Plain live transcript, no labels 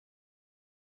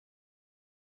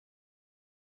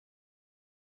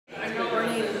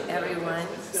morning, everyone.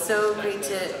 So great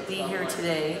to be here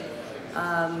today.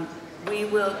 We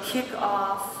will kick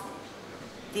off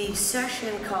the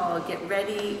session called Get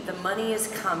Ready, the Money is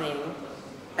Coming,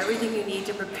 everything you need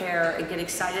to prepare and get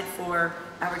excited for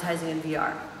advertising in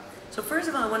VR. So first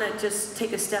of all, I want to just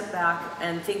take a step back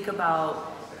and think about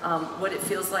what it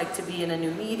feels like to be in a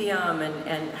new medium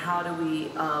and how do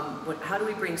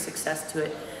we bring success to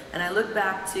it. And I look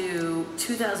back to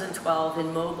 2012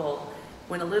 in mobile,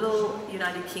 when a little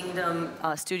United Kingdom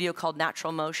studio called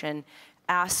Natural Motion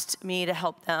asked me to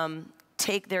help them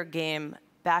take their game,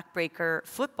 backbreaker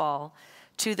football,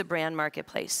 to the brand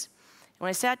marketplace. When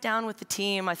I sat down with the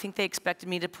team, I think they expected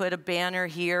me to put a banner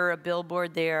here, a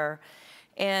billboard there.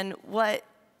 And what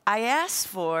I asked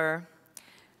for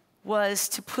was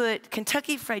to put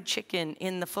Kentucky Fried Chicken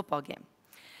in the football game.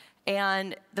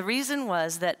 And the reason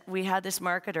was that we had this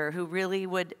marketer who really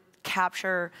would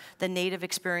capture the native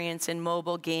experience in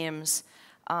mobile games,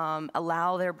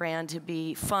 allow their brand to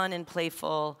be fun and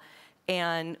playful.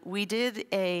 And we did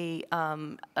a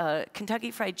Kentucky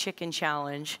Fried Chicken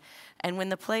challenge. And when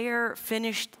the player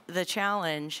finished the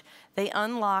challenge, they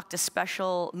unlocked a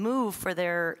special move for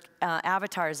their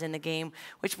avatars in the game,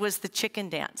 which was the chicken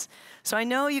dance. So I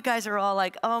know you guys are all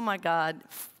like, oh my God,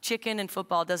 chicken and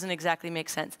football doesn't exactly make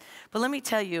sense. But let me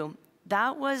tell you,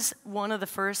 that was one of the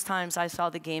first times I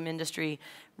saw the game industry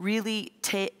really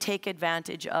take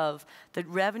advantage of the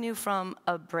revenue from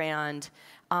a brand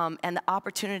and the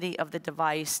opportunity of the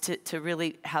device to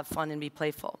really have fun and be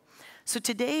playful. So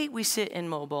today we sit in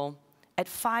mobile at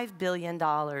 $5 billion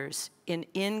in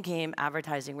in-game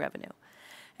advertising revenue.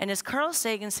 And as Carl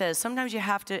Sagan says, sometimes you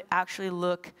have to actually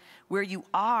look where you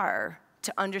are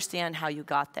to understand how you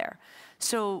got there.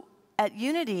 So at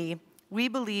Unity, we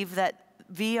believe that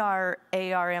VR,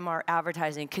 AR, MR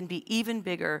advertising can be even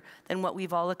bigger than what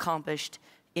we've all accomplished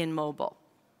in mobile.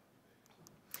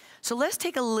 So let's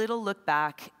take a little look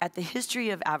back at the history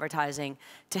of advertising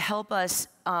to help us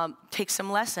take some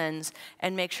lessons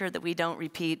and make sure that we don't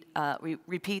repeat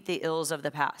the ills of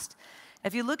the past.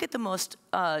 If you look at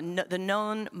the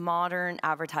known modern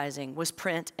advertising was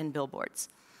print and billboards.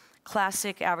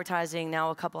 Classic advertising,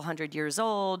 now a couple hundred years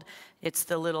old. It's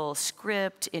the little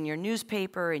script in your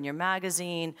newspaper, in your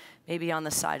magazine, maybe on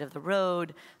the side of the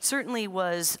road. Certainly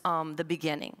was the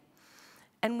beginning.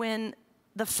 And when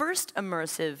the first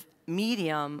immersive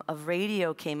medium of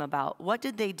radio came about, what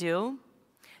did they do?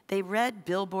 They read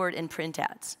billboard and print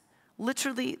ads.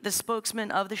 Literally, the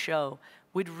spokesman of the show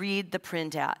would read the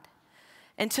print ad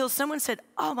until someone said,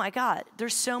 oh my God,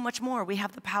 there's so much more. We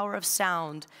have the power of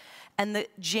sound. And the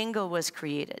jingle was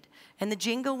created. And the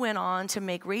jingle went on to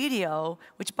make radio,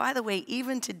 which, by the way,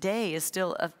 even today is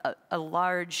still a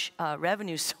large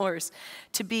revenue source,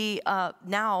 to be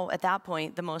now, at that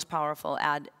point, the most powerful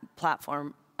ad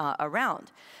platform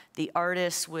around. The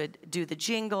artists would do the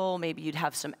jingle. Maybe you'd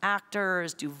have some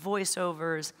actors do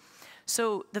voiceovers.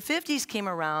 So the 50s came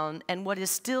around, and what is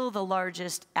still the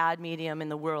largest ad medium in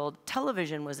the world,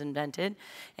 television, was invented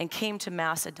and came to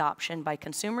mass adoption by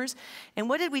consumers. And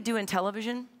what did we do in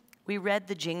television? We read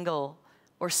the jingle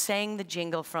or sang the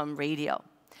jingle from radio.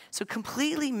 So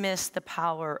completely missed the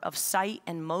power of sight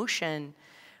and motion,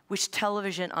 which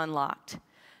television unlocked.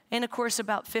 And of course,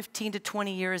 about 15 to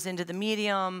 20 years into the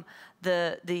medium,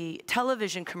 the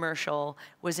television commercial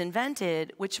was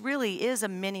invented, which really is a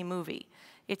mini movie.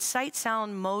 It's sight,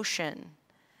 sound, motion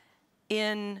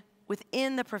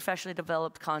within the professionally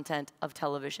developed content of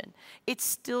television. It's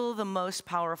still the most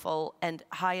powerful and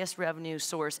highest revenue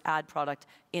source ad product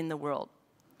in the world.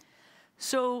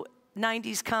 So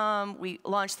 90s come, we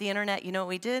launched the internet. You know what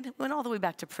we did? We went all the way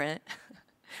back to print.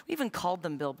 We even called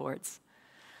them billboards.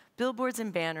 Billboards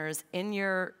and banners in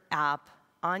your app,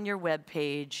 on your web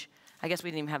page. I guess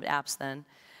we didn't even have apps then.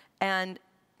 And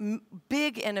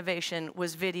big innovation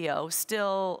was video,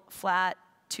 still flat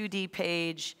 2D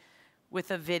page with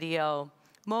a video.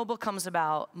 Mobile comes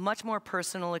about, much more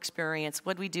personal experience.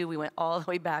 What did we do? We went all the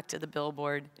way back to the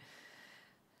billboard.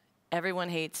 Everyone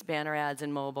hates banner ads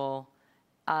in mobile,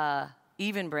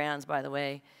 even brands, by the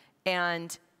way.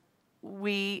 And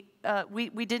we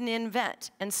didn't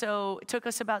invent. And so it took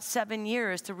us about 7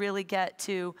 years to really get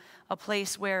to a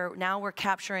place where now we're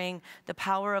capturing the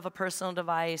power of a personal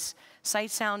device,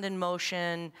 sight, sound, and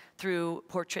motion through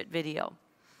portrait video.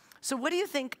 So what do you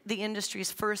think the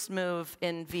industry's first move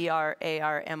in VR,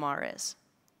 AR, MR is?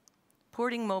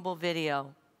 Porting mobile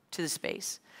video to the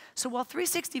space. So while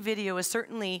 360 video is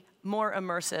certainly more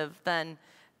immersive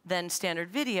than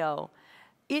standard video,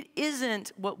 it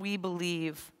isn't what we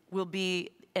believe will be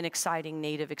an exciting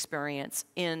native experience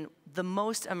in the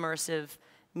most immersive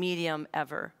medium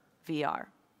ever, VR.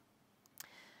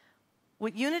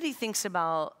 what Unity thinks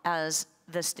about as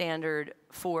the standard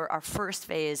for our first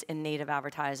phase in native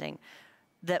advertising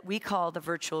that we call the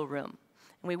virtual room.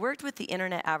 And we worked with the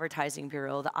Internet Advertising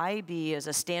Bureau. The IAB is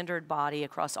a standard body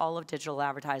across all of digital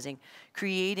advertising,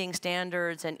 creating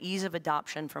standards and ease of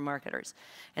adoption for marketers.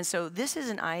 And so this is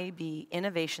an IAB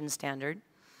innovation standard,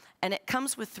 and it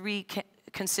comes with three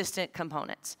consistent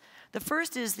components. The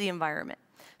first is the environment.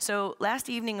 So last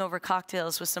evening over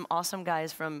cocktails with some awesome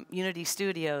guys from Unity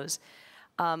Studios,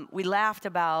 we laughed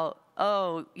about,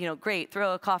 oh, great,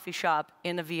 throw a coffee shop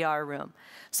in a VR room.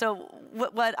 So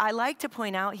what I like to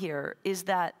point out here is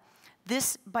that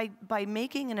this, by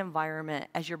making an environment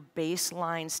as your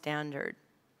baseline standard,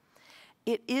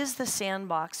 it is the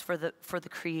sandbox for the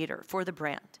creator, for the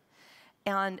brand.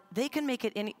 And they can make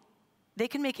it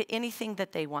anything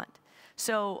that they want.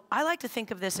 So I like to think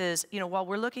of this as, while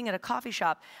we're looking at a coffee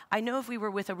shop, I know if we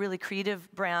were with a really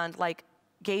creative brand like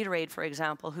Gatorade, for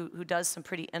example, who does some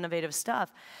pretty innovative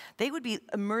stuff, they would be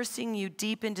immersing you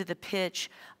deep into the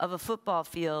pitch of a football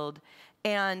field,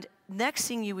 and next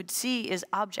thing you would see is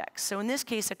objects. So in this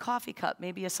case, a coffee cup,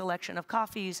 maybe a selection of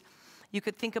coffees. You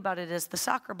could think about it as the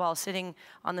soccer ball sitting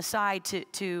on the side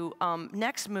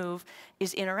next move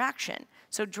is interaction.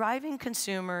 So driving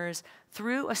consumers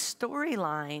through a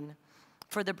storyline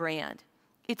for the brand.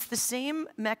 It's the same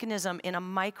mechanism in a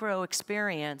micro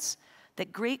experience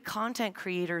that great content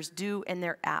creators do in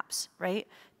their apps, right?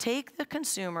 Take the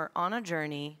consumer on a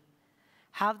journey,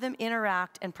 have them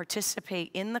interact and participate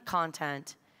in the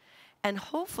content, and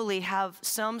hopefully have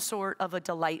some sort of a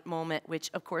delight moment,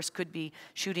 which of course could be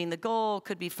shooting the goal,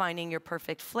 could be finding your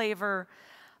perfect flavor,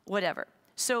 whatever.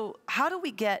 So how do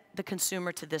we get the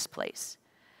consumer to this place?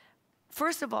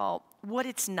 First of all, what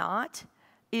it's not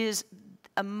is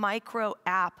a micro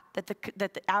app that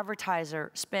the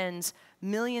advertiser spends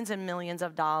millions and millions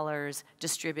of dollars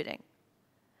distributing.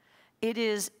 It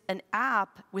is an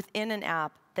app within an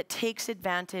app that takes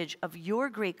advantage of your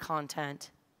great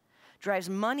content, drives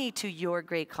money to your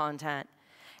great content,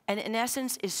 and in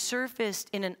essence is surfaced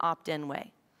in an opt-in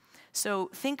way. So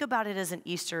think about it as an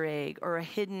Easter egg or a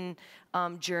hidden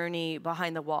journey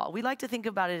behind the wall. We like to think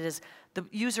about it as the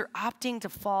user opting to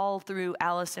fall through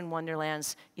Alice in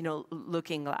Wonderland's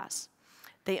looking glass.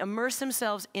 They immerse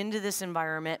themselves into this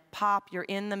environment. Pop, you're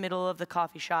in the middle of the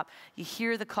coffee shop. You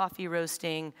hear the coffee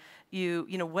roasting.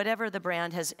 Whatever the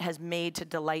brand has made to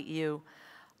delight you.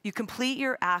 You complete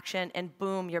your action, and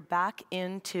boom, you're back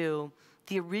into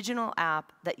the original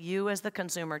app that you as the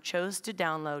consumer chose to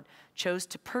download, chose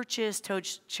to purchase,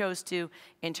 chose to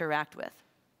interact with.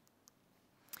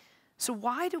 So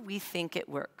why do we think it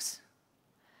works?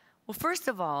 Well, first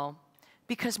of all,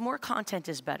 because more content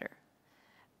is better.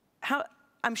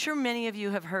 I'm sure many of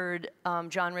you have heard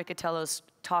John Riccitiello's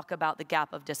talk about the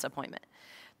gap of disappointment.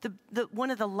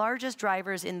 One of the largest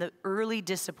drivers in the early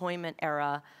disappointment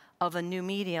era of a new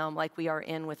medium like we are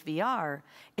in with VR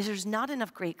is there's not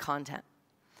enough great content.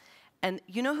 And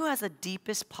you know who has the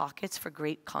deepest pockets for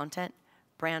great content?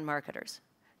 Brand marketers.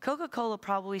 Coca-Cola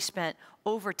probably spent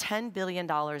over $10 billion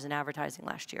in advertising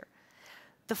last year.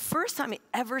 The first time I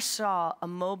ever saw a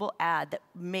mobile ad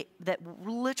that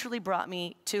literally brought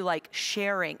me to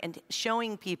sharing and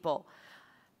showing people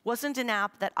wasn't an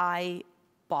app that I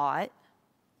bought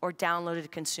or downloaded to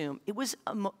consume. It was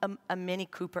a Mini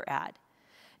Cooper ad.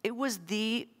 It was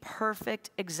the perfect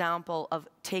example of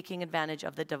taking advantage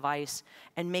of the device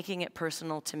and making it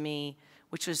personal to me,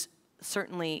 which was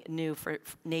certainly new for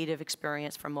native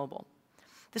experience for mobile.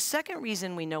 The second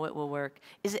reason we know it will work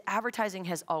is that advertising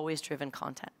has always driven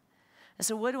content. And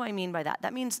so what do I mean by that?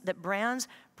 That means that brands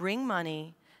bring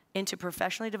money into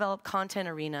professionally developed content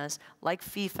arenas like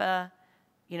FIFA,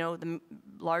 the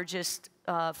largest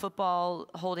football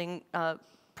holding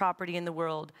property in the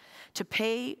world, to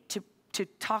pay to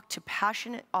talk to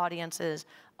passionate audiences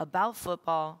about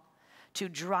football, to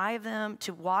drive them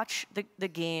to watch the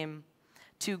game,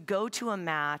 to go to a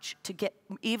match, to get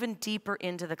even deeper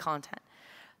into the content.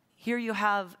 Here you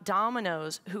have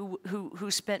Domino's, who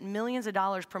spent millions of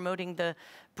dollars promoting the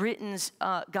Britain's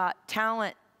Got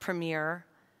Talent premiere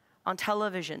on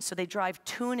television. So they drive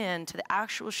tune-in to the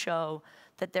actual show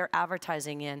that they're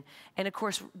advertising in. And of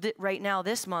course, right now,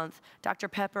 this month, Dr.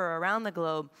 Pepper around the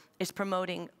globe is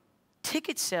promoting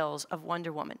ticket sales of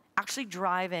Wonder Woman, actually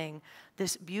driving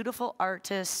this beautiful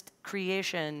artist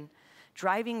creation,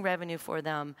 driving revenue for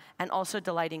them, and also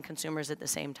delighting consumers at the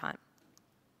same time.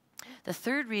 The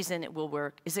third reason it will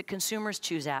work is that consumers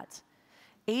choose ads.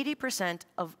 80%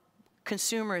 of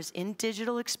consumers in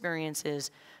digital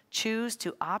experiences choose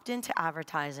to opt into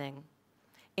advertising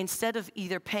instead of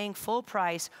either paying full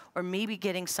price or maybe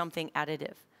getting something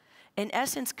additive. In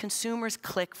essence, consumers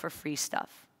click for free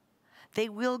stuff. They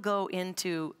will go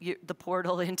into the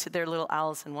portal into their little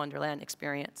Alice in Wonderland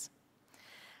experience.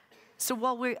 So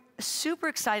while we're super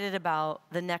excited about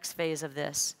the next phase of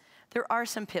this, there are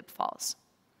some pitfalls.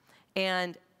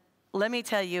 And let me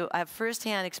tell you, I have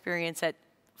firsthand experience at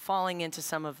falling into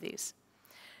some of these.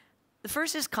 The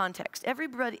first is context.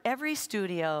 Every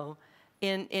studio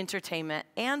in entertainment,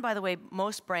 and by the way,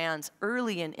 most brands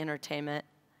early in entertainment,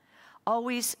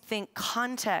 always think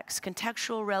context,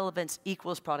 contextual relevance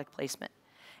equals product placement.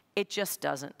 It just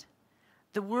doesn't.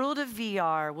 The world of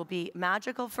VR will be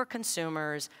magical for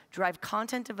consumers, drive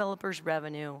content developers'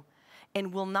 revenue,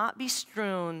 and will not be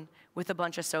strewn with a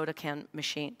bunch of soda can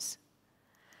machines.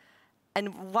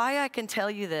 And why I can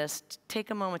tell you this, take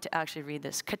a moment to actually read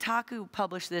this. Kotaku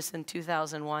published this in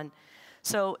 2001.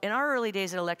 So in our early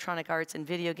days at Electronic Arts and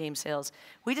video game sales,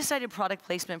 we decided product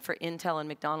placement for Intel and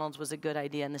McDonald's was a good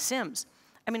idea in The Sims.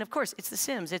 I mean, of course, it's The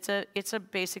Sims. It's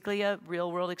basically a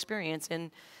real-world experience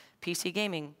in PC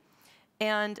gaming.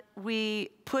 And we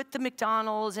put the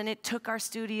McDonald's, and it took our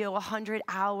studio 100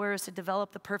 hours to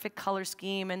develop the perfect color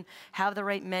scheme and have the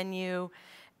right menu.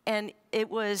 And it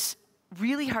was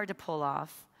really hard to pull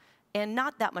off, and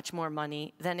not that much more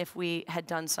money than if we had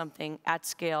done something at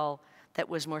scale that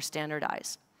was more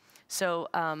standardized. So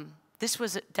this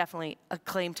was definitely a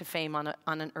claim to fame on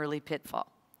an early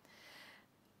pitfall.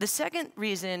 The second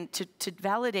reason to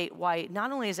validate why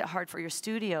not only is it hard for your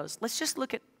studios, let's just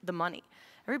look at the money.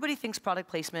 Everybody thinks product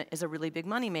placement is a really big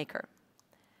money maker.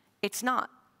 It's not.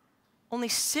 Only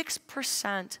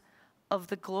 6% of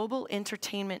the global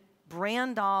entertainment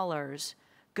brand dollars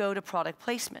go to product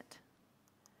placement.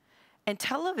 And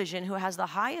television, who has the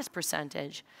highest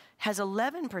percentage, has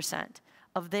 11%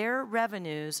 of their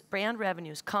revenues, brand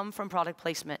revenues, come from product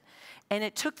placement. And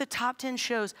it took the top 10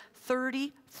 shows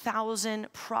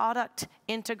 30,000 product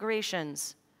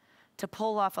integrations to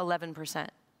pull off 11%.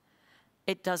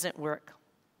 It doesn't work.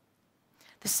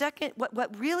 The second,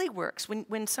 what really works,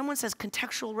 when someone says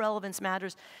contextual relevance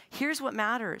matters, here's what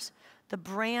matters. The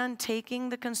brand taking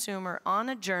the consumer on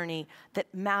a journey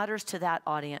that matters to that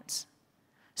audience.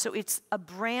 So it's a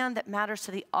brand that matters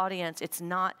to the audience. It's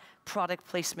not product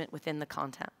placement within the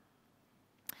content.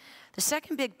 The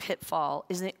second big pitfall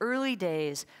is in the early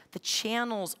days, the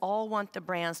channels all want the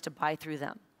brands to buy through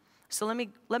them. So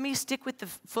let me stick with the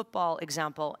football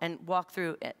example and walk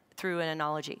through an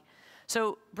analogy.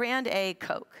 So brand A,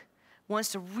 Coke,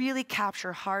 wants to really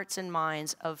capture hearts and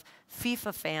minds of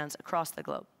FIFA fans across the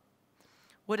globe.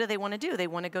 What do they want to do? They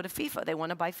want to go to FIFA. They want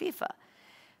to buy FIFA.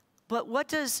 But what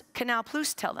does Canal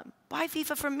Plus tell them? Buy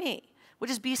FIFA from me. What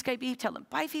does B-Sky-B tell them?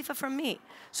 Buy FIFA from me.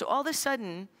 So all of a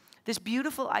sudden, this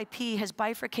beautiful IP has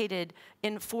bifurcated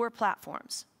in 4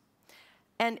 platforms.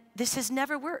 And this has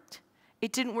never worked.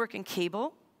 It didn't work in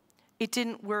cable. It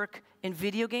didn't work in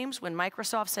video games when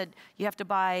Microsoft said, you have to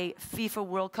buy FIFA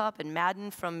World Cup and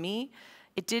Madden from me.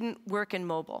 It didn't work in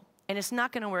mobile. And it's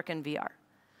not going to work in VR.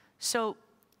 So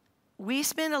we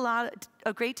spend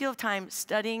a great deal of time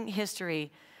studying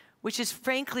history, which is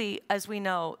frankly, as we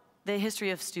know, the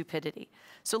history of stupidity.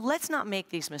 So let's not make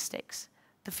these mistakes.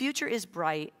 The future is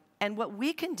bright, and what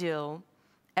we can do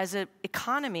as an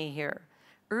economy here,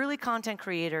 early content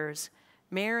creators,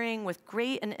 marrying with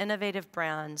great and innovative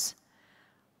brands,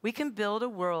 we can build a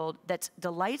world that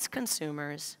delights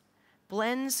consumers,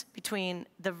 blends between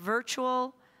the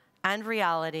virtual and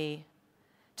reality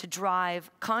to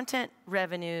drive content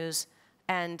revenues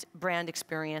and brand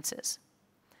experiences.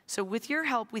 So with your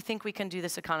help, we think we can do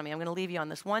this economy. I'm going to leave you on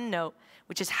this one note,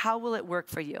 which is how will it work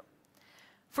for you?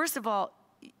 First of all,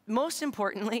 most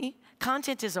importantly,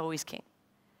 content is always king.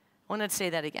 I wanted to say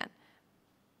that again.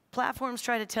 Platforms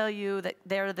try to tell you that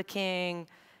they're the king.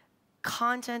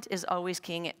 Content is always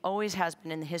king. It always has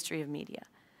been in the history of media.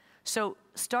 So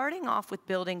starting off with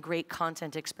building great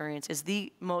content experience is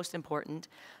the most important.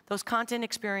 Those content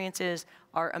experiences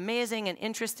are amazing and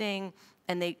interesting,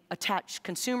 and they attach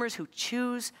consumers who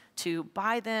choose to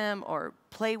buy them or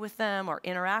play with them or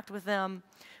interact with them,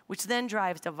 which then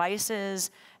drives devices,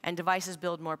 and devices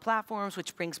build more platforms,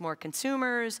 which brings more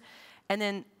consumers. And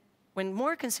then when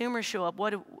more consumers show up,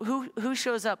 who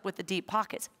shows up with the deep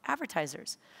pockets?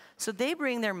 Advertisers. So they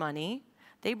bring their money,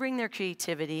 they bring their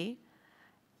creativity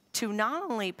to not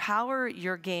only power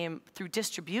your game through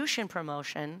distribution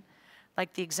promotion,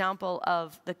 like the example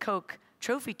of the Coke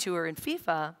Trophy Tour in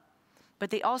FIFA, but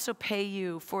they also pay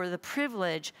you for the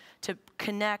privilege to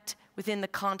connect within the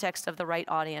context of the right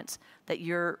audience that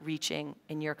you're reaching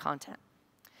in your content.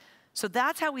 So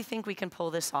that's how we think we can pull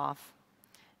this off.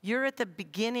 You're at the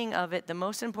beginning of it, the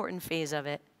most important phase of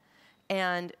it,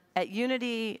 and at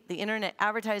Unity, the Internet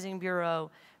Advertising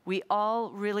Bureau, we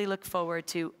all really look forward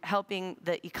to helping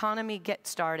the economy get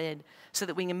started so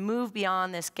that we can move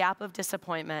beyond this gap of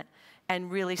disappointment and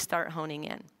really start honing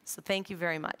in. So thank you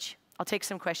very much. I'll take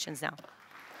some questions now.